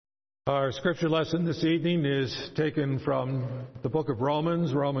Our scripture lesson this evening is taken from the book of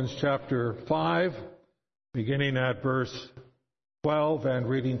Romans, Romans chapter 5, beginning at verse 12 and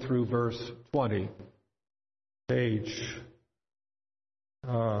reading through verse 20. Page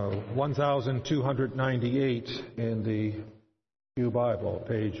 1298 in the Pew Bible,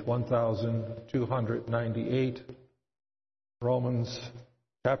 page 1298, Romans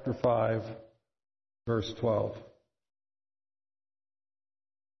chapter 5, verse 12.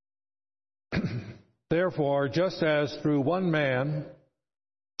 Therefore, just as through one man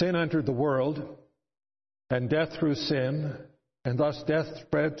sin entered the world, and death through sin, and thus death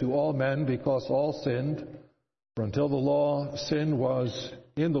spread to all men because all sinned, for until the law, sin was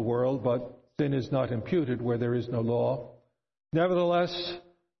in the world, but sin is not imputed where there is no law. Nevertheless,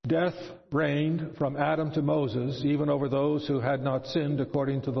 death reigned from Adam to Moses, even over those who had not sinned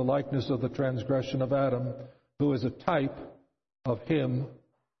according to the likeness of the transgression of Adam, who is a type of him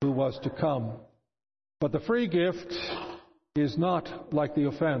who was to come. But the free gift is not like the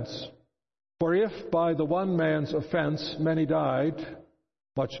offense. For if by the one man's offense many died,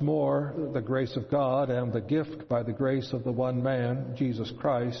 much more the grace of God and the gift by the grace of the one man, Jesus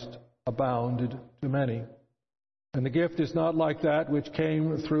Christ, abounded to many. And the gift is not like that which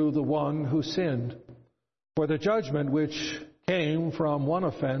came through the one who sinned. For the judgment which came from one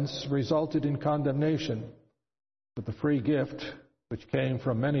offense resulted in condemnation, but the free gift which came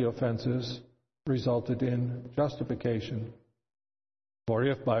from many offenses resulted in justification. For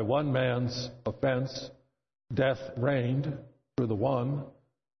if by one man's offense death reigned through the one,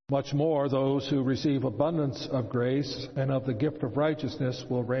 much more those who receive abundance of grace and of the gift of righteousness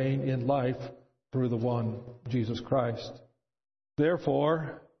will reign in life through the one, Jesus Christ.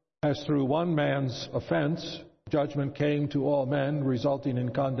 Therefore, as through one man's offense judgment came to all men, resulting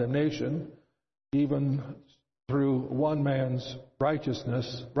in condemnation, even through one man's righteous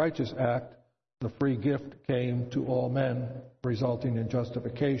act, the free gift came to all men, resulting in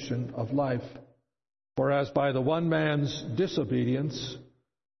justification of life. For as by the one man's disobedience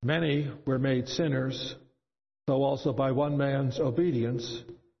many were made sinners, so also by one man's obedience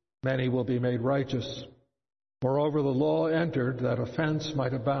many will be made righteous. Moreover, the law entered that offense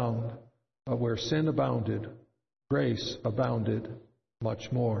might abound, but where sin abounded, grace abounded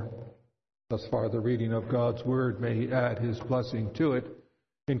much more. Thus far the reading of God's Word. May He add His blessing to it.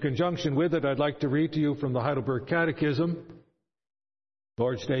 In conjunction with it, I'd like to read to you from the Heidelberg Catechism,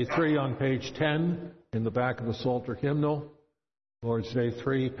 Lord's Day 3 on page 10 in the back of the Psalter hymnal. Lord's Day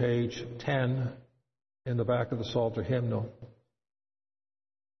 3, page 10 in the back of the Psalter hymnal.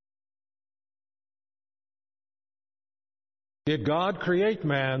 Did God create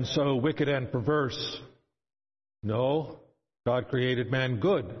man so wicked and perverse? No, God created man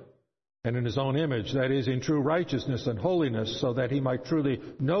good, and in His own image, that is, in true righteousness and holiness, so that he might truly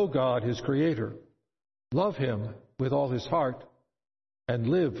know God, his Creator, love Him with all his heart, and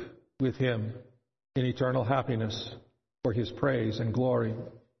live with Him in eternal happiness for His praise and glory.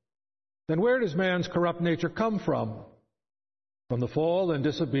 Then where does man's corrupt nature come from? From the fall and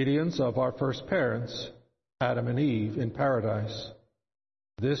disobedience of our first parents, Adam and Eve, in paradise.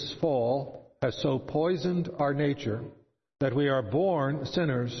 This fall has so poisoned our nature that we are born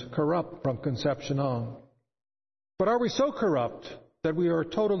sinners, corrupt from conception on. But are we so corrupt that we are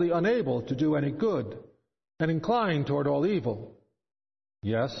totally unable to do any good and inclined toward all evil?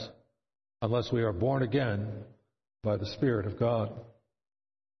 Yes, unless we are born again by the Spirit of God.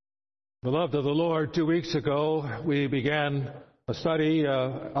 Beloved of the Lord, 2 weeks ago we began a study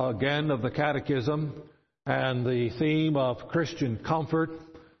again of the Catechism and the theme of Christian comfort.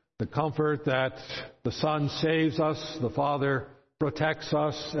 The comfort that the Son saves us, the Father protects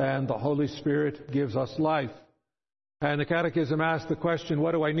us, and the Holy Spirit gives us life. And the Catechism asks the question,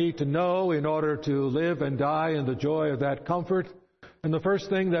 what do I need to know in order to live and die in the joy of that comfort? And the first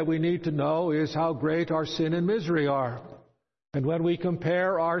thing that we need to know is how great our sin and misery are. And when we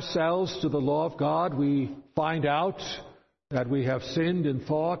compare ourselves to the law of God, we find out that we have sinned in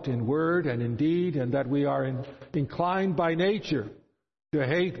thought, in word, and in deed, and that we are inclined by nature to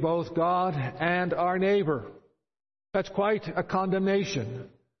hate both God and our neighbor. That's quite a condemnation.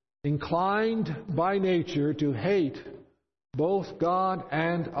 Inclined by nature to hate both God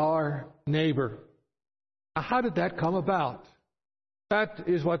and our neighbor. Now, how did that come about? That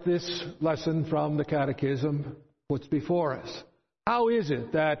is what this lesson from the Catechism puts before us. How is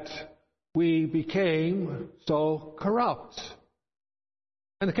it that we became so corrupt?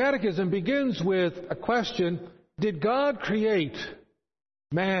 And the Catechism begins with a question: did God create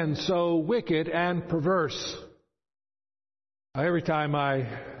man so wicked and perverse? Every time I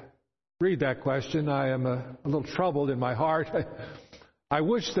read that question, I am a little troubled in my heart. I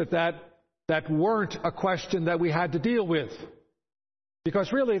wish that weren't a question that we had to deal with.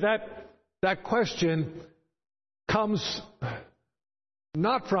 Because really that question comes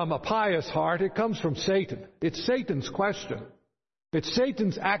not from a pious heart, it comes from Satan. It's Satan's question. It's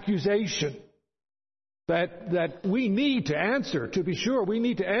Satan's accusation that we need to answer. To be sure, we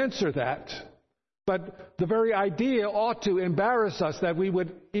need to answer that. But the very idea ought to embarrass us that we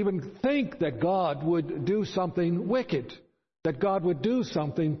would even think that God would do something wicked, that God would do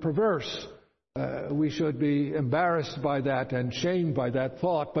something perverse. We should be embarrassed by that and shamed by that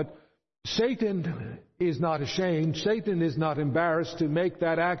thought. But Satan is not ashamed. Satan is not embarrassed to make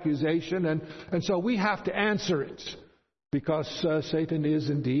that accusation. And so we have to answer it. Because Satan is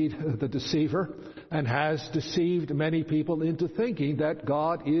indeed the deceiver and has deceived many people into thinking that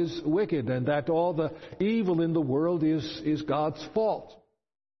God is wicked and that all the evil in the world is God's fault.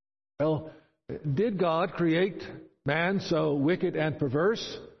 Well, did God create man so wicked and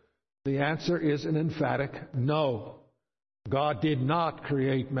perverse? The answer is an emphatic no. God did not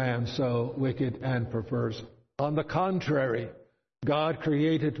create man so wicked and perverse. On the contrary, God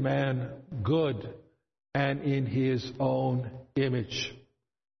created man good and in His own image.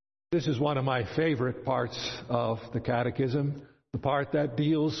 This is one of my favorite parts of the Catechism, the part that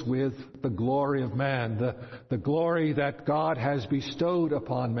deals with the glory of man, the glory that God has bestowed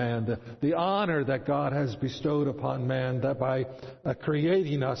upon man, the honor that God has bestowed upon man, that by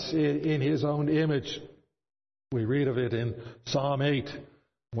creating us in His own image. We read of it in Psalm 8,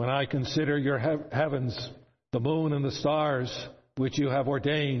 "When I consider your heavens, the moon and the stars, which you have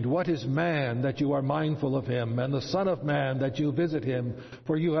ordained. What is man that you are mindful of him, and the Son of Man that you visit him?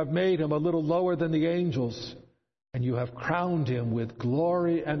 For you have made him a little lower than the angels, and you have crowned him with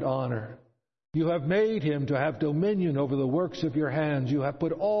glory and honor. You have made him to have dominion over the works of your hands. You have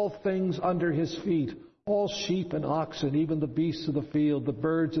put all things under his feet, all sheep and oxen, even the beasts of the field, the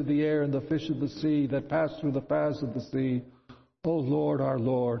birds of the air, and the fish of the sea that pass through the paths of the sea. O Lord, our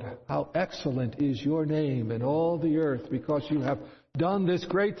Lord, how excellent is your name in all the earth, because you have done this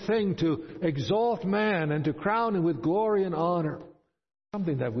great thing to exalt man and to crown him with glory and honor."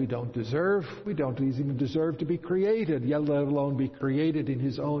 Something that we don't deserve. We don't even deserve to be created, yet let alone be created in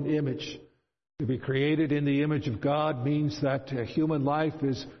His own image. To be created in the image of God means that human life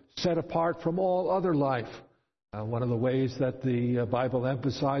is set apart from all other life. One of the ways that the Bible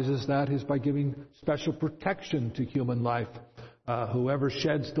emphasizes that is by giving special protection to human life. Whoever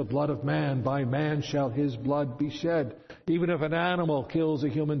sheds the blood of man, by man shall his blood be shed. Even if an animal kills a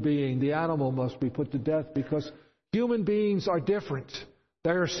human being, the animal must be put to death, because human beings are different.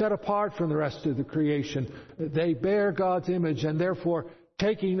 They are set apart from the rest of the creation. They bear God's image, and therefore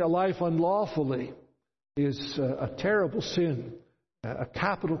taking a life unlawfully is a terrible sin, a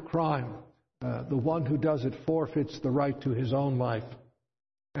capital crime. The one who does it forfeits the right to his own life.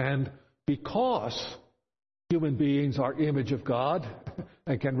 And because human beings are image of God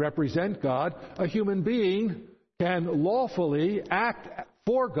and can represent God, a human being can lawfully act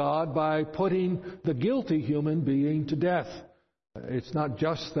for God by putting the guilty human being to death. It's not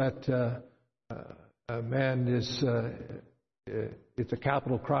just that a man is, it's a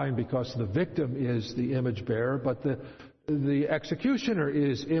capital crime because the victim is the image bearer, but the executioner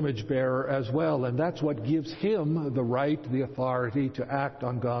is image bearer as well, and that's what gives him the right, the authority to act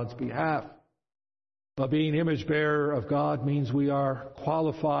on God's behalf. But being image bearer of God means we are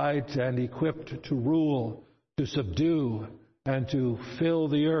qualified and equipped to rule, to subdue, and to fill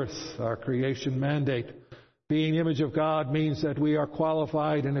the earth, our creation mandate. Being image of God means that we are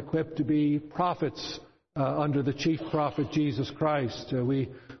qualified and equipped to be prophets under the chief prophet Jesus Christ.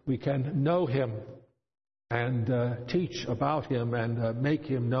 We can know Him and teach about Him and make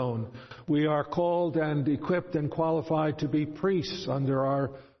Him known. We are called and equipped and qualified to be priests under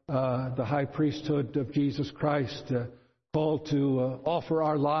the high priesthood of Jesus Christ, called to offer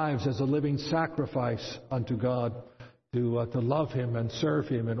our lives as a living sacrifice unto God, to love Him and serve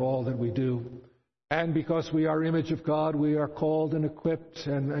Him in all that we do. And because we are image of God, we are called and equipped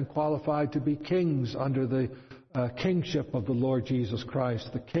and qualified to be kings under the kingship of the Lord Jesus Christ,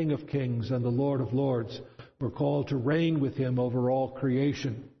 the King of kings and the Lord of lords. We're called to reign with Him over all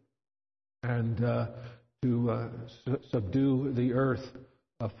creation and to subdue the earth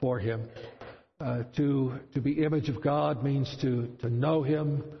for Him. To be image of God means to know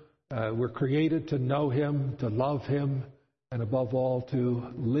Him. We're created to know Him, to love Him, and above all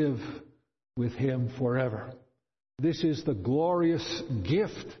to live with Him forever. This is the glorious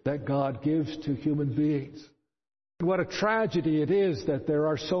gift that God gives to human beings. And what a tragedy it is that there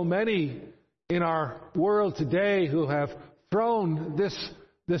are so many in our world today who have thrown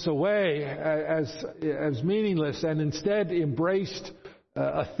this away as meaningless and instead embraced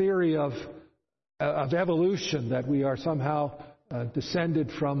a theory of evolution, that we are somehow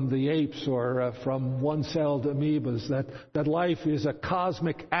descended from the apes or from one-celled amoebas, that life is a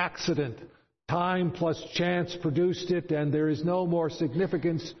cosmic accident. Time plus chance produced it, and there is no more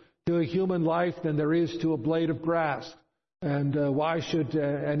significance to a human life than there is to a blade of grass. And why should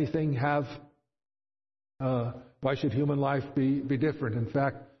anything have? Why should human life be different? In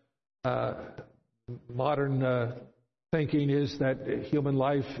fact, modern thinking is that human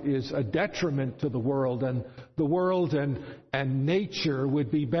life is a detriment to the world, and the world and nature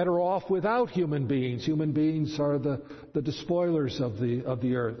would be better off without human beings. Human beings are the despoilers of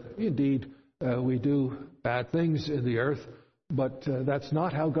the earth. Indeed, we do bad things in the earth, but that's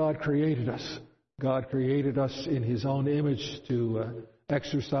not how God created us. God created us in His own image to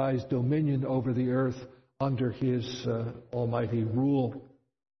exercise dominion over the earth under His almighty rule.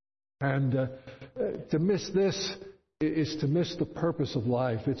 And to miss this is to miss the purpose of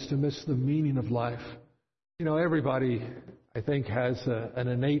life. It's to miss the meaning of life. You know, everybody, I think, has an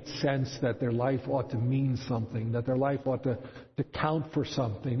innate sense that their life ought to mean something, that their life ought to count for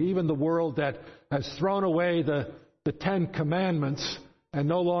something. Even the world that has thrown away the Ten Commandments and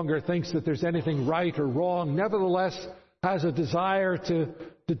no longer thinks that there's anything right or wrong, nevertheless has a desire to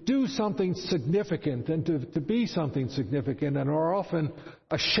do something significant and to be something significant, and are often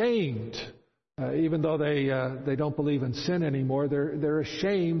ashamed, even though they don't believe in sin anymore. They're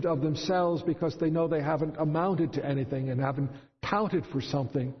ashamed of themselves because they know they haven't amounted to anything and haven't counted for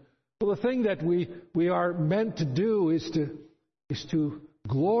something. Well, the thing that we are meant to do is to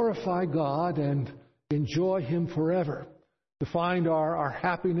glorify God and enjoy Him forever, to find our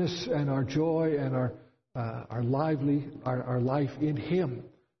happiness and our joy and our life in Him.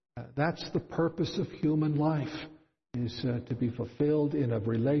 That's the purpose of human life, is to be fulfilled in a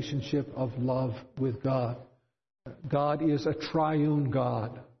relationship of love with God. God is a triune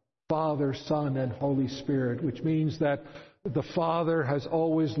God, Father, Son, and Holy Spirit, which means that the Father has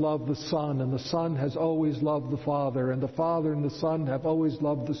always loved the Son, and the Son has always loved the Father, and the Father and the Son have always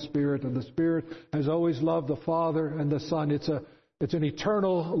loved the Spirit, and the Spirit has always loved the Father and the Son. It's an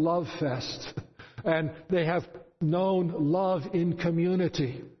eternal love fest, and they have known love in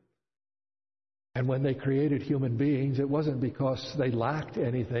community. And when they created human beings, it wasn't because they lacked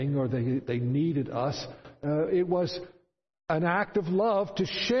anything or they needed us. It was an act of love to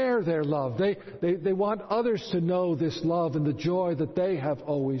share their love. They want others to know this love and the joy that they have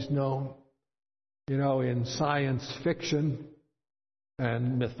always known. You know, in science fiction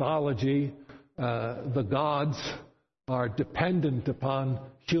and mythology, the gods are dependent upon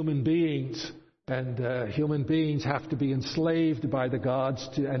human beings. And human beings have to be enslaved by the gods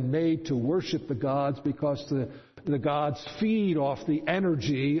and made to worship the gods, because the gods feed off the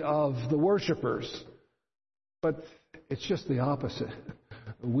energy of the worshipers. But it's just the opposite.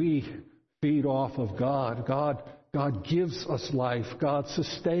 We feed off of God. God gives us life. God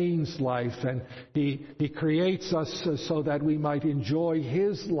sustains life. And He creates us so that we might enjoy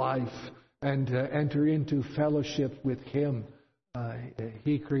His life and enter into fellowship with Him.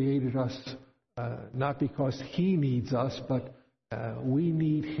 He created us not because He needs us, but we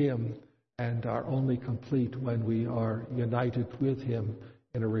need Him, and are only complete when we are united with Him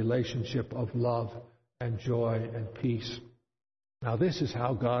in a relationship of love and joy and peace. Now, this is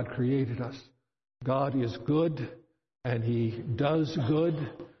how God created us. God is good, and He does good,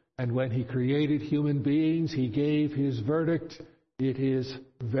 and when He created human beings, He gave His verdict: it is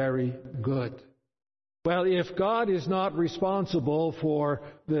very good. Well, if God is not responsible for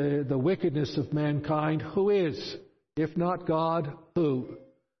the wickedness of mankind, who is? If not God, who?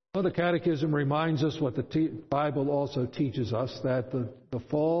 Well, the Catechism reminds us what the Bible also teaches us, that the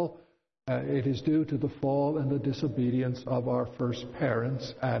fall, it is due to the fall and the disobedience of our first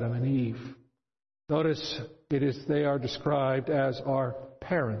parents, Adam and Eve. Notice they are described as our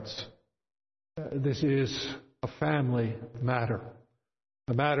parents. This is a family matter.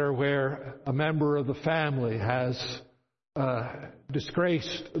 A matter where a member of the family has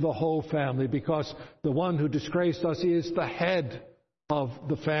disgraced the whole family, because the one who disgraced us is the head of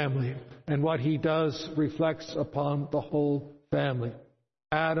the family, and what he does reflects upon the whole family.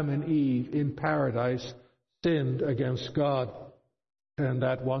 Adam and Eve in paradise sinned against God, and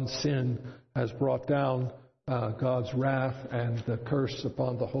that one sin has brought down God's wrath and the curse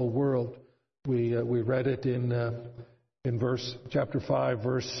upon the whole world. We read it in chapter 5,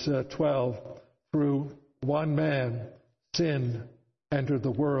 verse 12. Through one man sin entered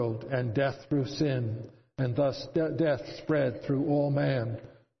the world, and death through sin, and thus death spread through all man,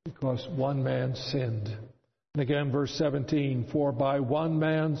 because one man sinned. And again, verse 17, for by one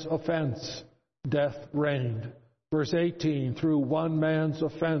man's offense death reigned Verse 18, through one man's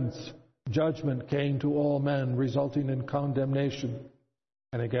offense, judgment came to all men, resulting in condemnation.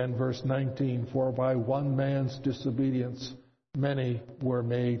 And again, verse 19, for by one man's disobedience, many were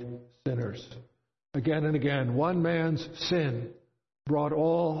made sinners. Again and again, one man's sin brought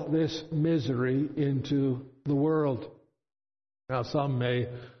all this misery into the world. Now, some may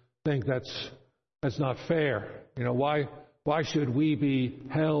think that's not fair. Why should we be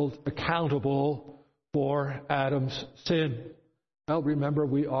held accountable for Adam's sin? Well, remember,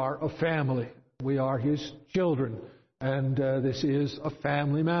 we are a family. We are his children. And this is a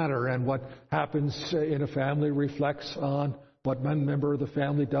family matter. And what happens in a family reflects on what one member of the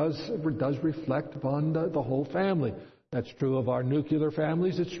family does reflect upon the whole family. That's true of our nuclear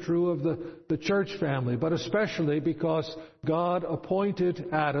families. It's true of the church family. But especially because God appointed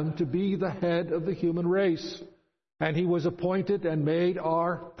Adam to be the head of the human race. And he was appointed and made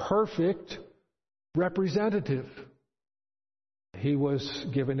our perfect representative. He was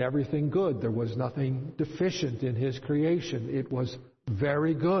given everything good. There was nothing deficient in his creation. It was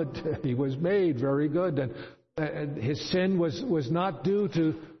very good. He was made very good. And his sin was not due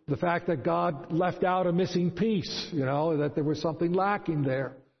to the fact that God left out a missing piece, that there was something lacking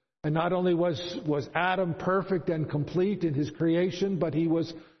there. And not only was Adam perfect and complete in his creation, but he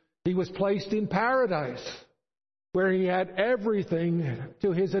was placed in paradise, where he had everything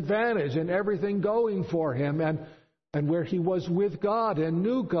to his advantage and everything going for him, and where he was with God and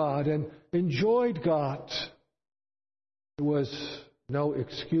knew God and enjoyed God. There was no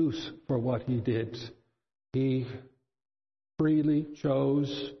excuse for what he did. He freely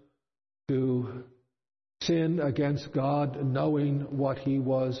chose to sin against God, knowing what he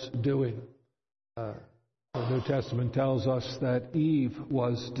was doing. The New Testament tells us that Eve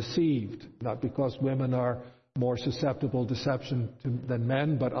was deceived, not because women are more susceptible to deception than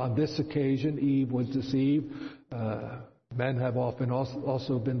men, but on this occasion Eve was deceived. Men have often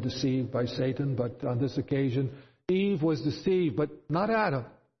also been deceived by Satan, but on this occasion Eve was deceived, but not Adam.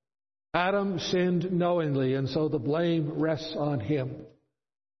 Adam sinned knowingly, and so the blame rests on him.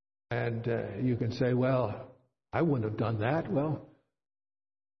 And you can say, well, I wouldn't have done that. Well,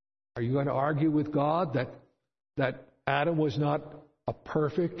 are you going to argue with God that Adam was not a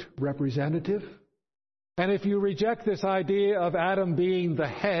perfect representative? And if you reject this idea of Adam being the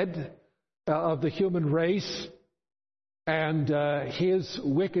head of the human race and his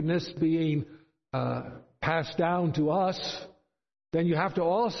wickedness being passed down to us, then you have to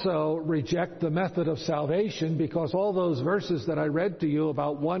also reject the method of salvation, because all those verses that I read to you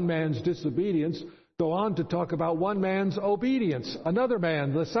about one man's disobedience go on to talk about one man's obedience. Another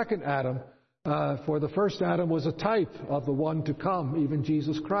man, the second Adam, for the first Adam was a type of the one to come, even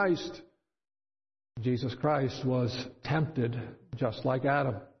Jesus Christ. Jesus Christ was tempted just like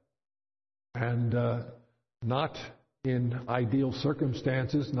Adam, and not in ideal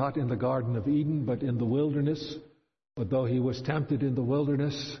circumstances, not in the Garden of Eden, but in the wilderness. But though he was tempted in the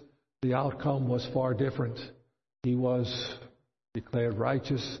wilderness, the outcome was far different. He was declared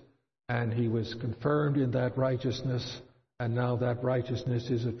righteous, and he was confirmed in that righteousness, and now that righteousness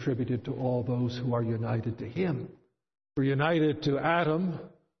is attributed to all those who are united to him. We're united to Adam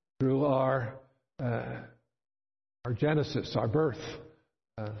through our genesis, our birth,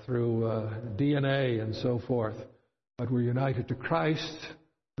 through DNA and so forth. But we're united to Christ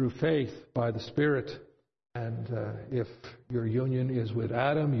through faith by the Spirit. And if your union is with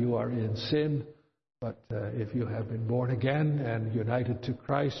Adam, you are in sin. But if you have been born again and united to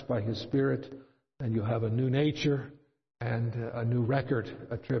Christ by his Spirit, then you have a new nature and a new record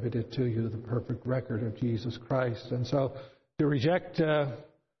attributed to you, the perfect record of Jesus Christ. And so to reject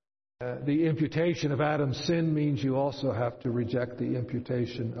the imputation of Adam's sin means you also have to reject the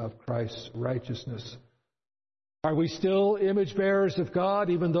imputation of Christ's righteousness. Are we still image bearers of God,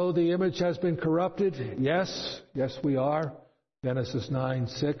 even though the image has been corrupted? Yes, we are. Genesis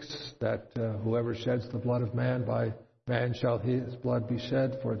 9:6, that whoever sheds the blood of man, by man shall his blood be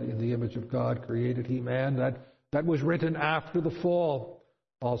shed, for in the image of God created he man. That was written after the fall.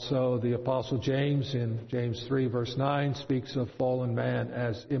 Also, the Apostle James, in James 3, verse 9, speaks of fallen man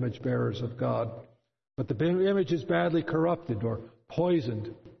as image bearers of God. But the image is badly corrupted or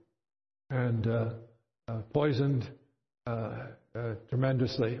poisoned, and poisoned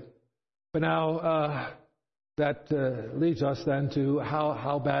tremendously. But now that leads us then to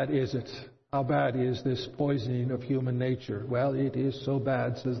how bad is it? How bad is this poisoning of human nature? Well, it is so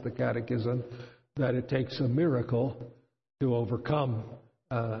bad, says the Catechism, that it takes a miracle to overcome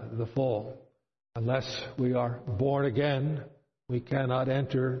the fall. Unless we are born again, we cannot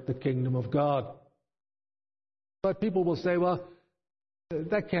enter the kingdom of God. But people will say, well,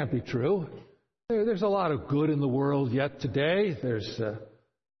 that can't be true. There's a lot of good in the world yet today. There's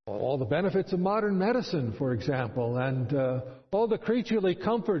all the benefits of modern medicine, for example, and all the creaturely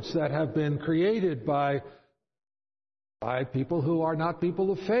comforts that have been created by people who are not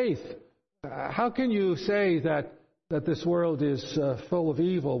people of faith. How can you say that this world is full of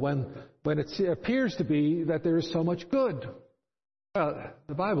evil when it appears to be that there is so much good? Well,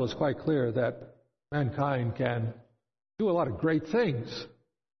 the Bible is quite clear that mankind can do a lot of great things.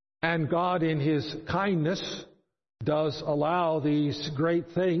 And God, in His kindness, does allow these great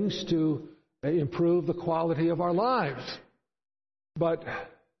things to improve the quality of our lives. But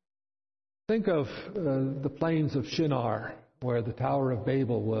think of the plains of Shinar, where the Tower of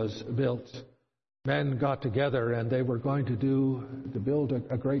Babel was built. Men got together and they were going to build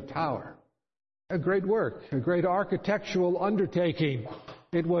a great tower. A great work, a great architectural undertaking.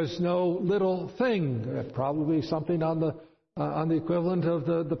 It was no little thing, probably something on the equivalent of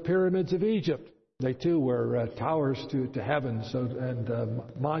the pyramids of Egypt. They too were towers to heaven, and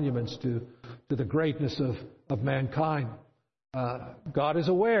monuments to the greatness of mankind. God is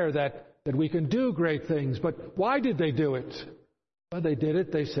aware that we can do great things, but why did they do it? Well, they did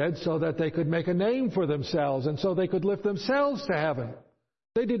it, they said, so that they could make a name for themselves, and so they could lift themselves to heaven.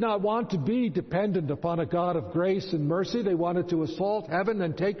 They did not want to be dependent upon a God of grace and mercy. They wanted to assault heaven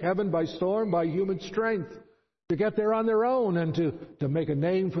and take heaven by storm by human strength, to get there on their own and to make a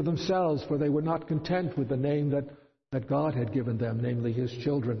name for themselves, for they were not content with the name that God had given them, namely His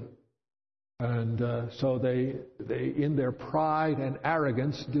children. And so they, in their pride and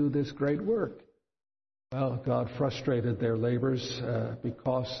arrogance, do this great work. Well, God frustrated their labors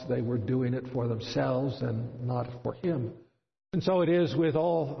because they were doing it for themselves and not for Him. And so it is with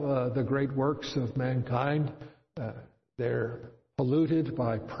all the great works of mankind. They're polluted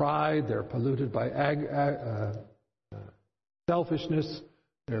by pride, they're polluted by selfishness,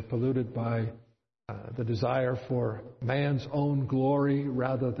 they're polluted by the desire for man's own glory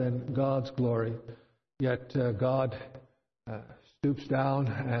rather than God's glory. Yet God stoops down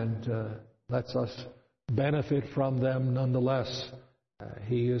and lets us benefit from them nonetheless.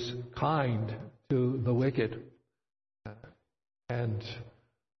 He is kind to the wicked. And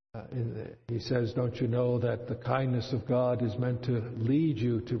he says, don't you know that the kindness of God is meant to lead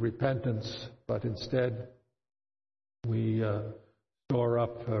you to repentance, but instead we store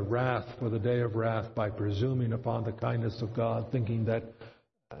up wrath for the day of wrath by presuming upon the kindness of God, thinking that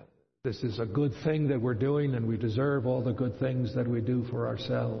this is a good thing that we're doing and we deserve all the good things that we do for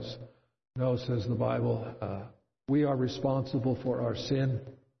ourselves. No, says the Bible, we are responsible for our sin,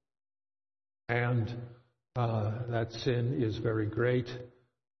 and that sin is very great,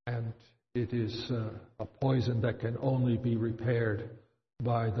 and it is a poison that can only be repaired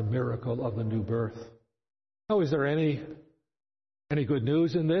by the miracle of the new birth. Oh, is there any good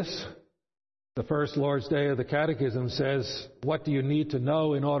news in this? The first Lord's Day of the Catechism says, what do you need to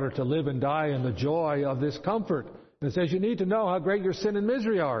know in order to live and die in the joy of this comfort? And it says you need to know how great your sin and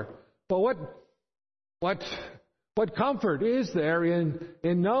misery are. But what comfort is there in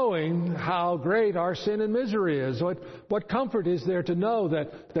knowing how great our sin and misery is? What comfort is there to know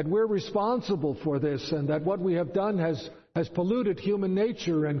that we're responsible for this, and that what we have done has polluted human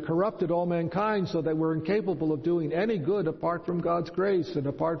nature and corrupted all mankind, so that we're incapable of doing any good apart from God's grace and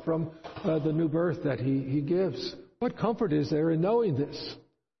apart from the new birth that He gives? What comfort is there in knowing this?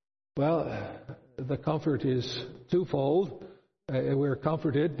 Well, the comfort is twofold. We're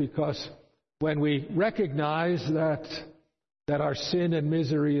comforted because when we recognize that our sin and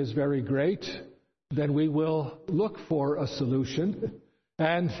misery is very great, then we will look for a solution.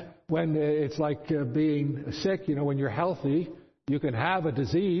 And when it's like being sick, when you're healthy, you can have a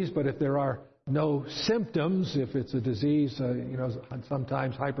disease, but if there are no symptoms, if it's a disease,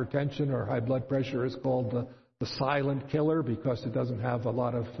 sometimes hypertension or high blood pressure is called the silent killer because it doesn't have a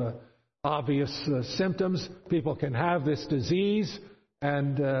lot of obvious symptoms. People can have this disease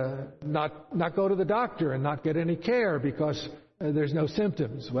and not go to the doctor and not get any care because there's no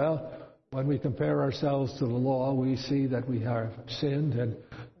symptoms. Well, when we compare ourselves to the law, we see that we have sinned and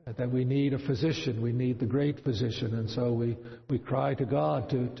that we need a physician. We need the great physician. And so we cry to God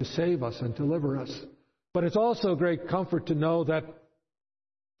to save us and deliver us. But it's also great comfort to know that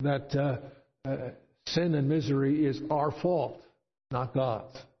sin and misery is our fault, not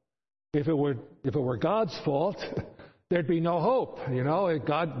God's. If it were God's fault, there'd be no hope.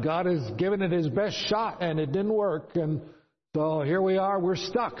 God has given it His best shot and it didn't work. And so here we are, we're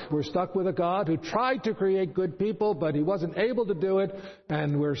stuck. We're stuck with a God who tried to create good people, but He wasn't able to do it.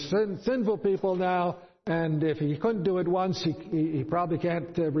 And we're sinful people now. And if He couldn't do it once, He probably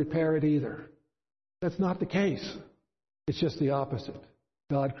can't repair it either. That's not the case. It's just the opposite.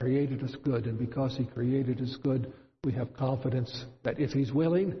 God created us good, and because He created us good, we have confidence that if He's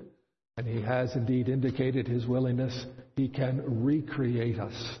willing, and He has indeed indicated His willingness, He can recreate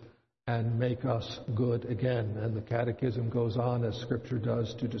us and make us good again. And the Catechism goes on, as Scripture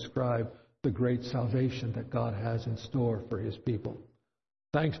does, to describe the great salvation that God has in store for His people.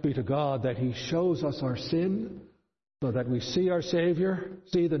 Thanks be to God that He shows us our sin so that we see our Savior,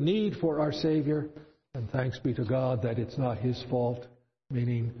 see the need for our Savior, and thanks be to God that it's not His fault,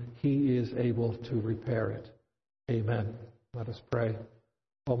 meaning He is able to repair it. Amen. Let us pray.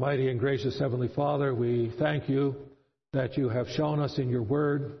 Almighty and gracious Heavenly Father, we thank You that You have shown us in Your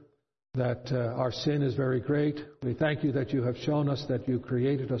Word that our sin is very great. We thank You that You have shown us that You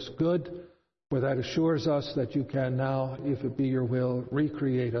created us good, for that assures us that You can now, if it be Your will,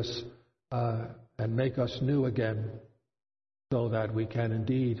 recreate us and make us new again, so that we can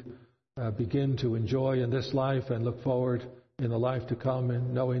indeed begin to enjoy in this life and look forward in the life to come,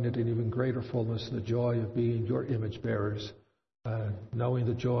 and knowing it in even greater fullness, the joy of being Your image bearers, knowing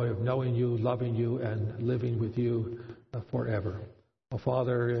the joy of knowing You, loving You, and living with You forever. Oh,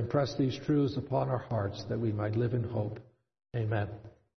 Father, impress these truths upon our hearts that we might live in hope. Amen.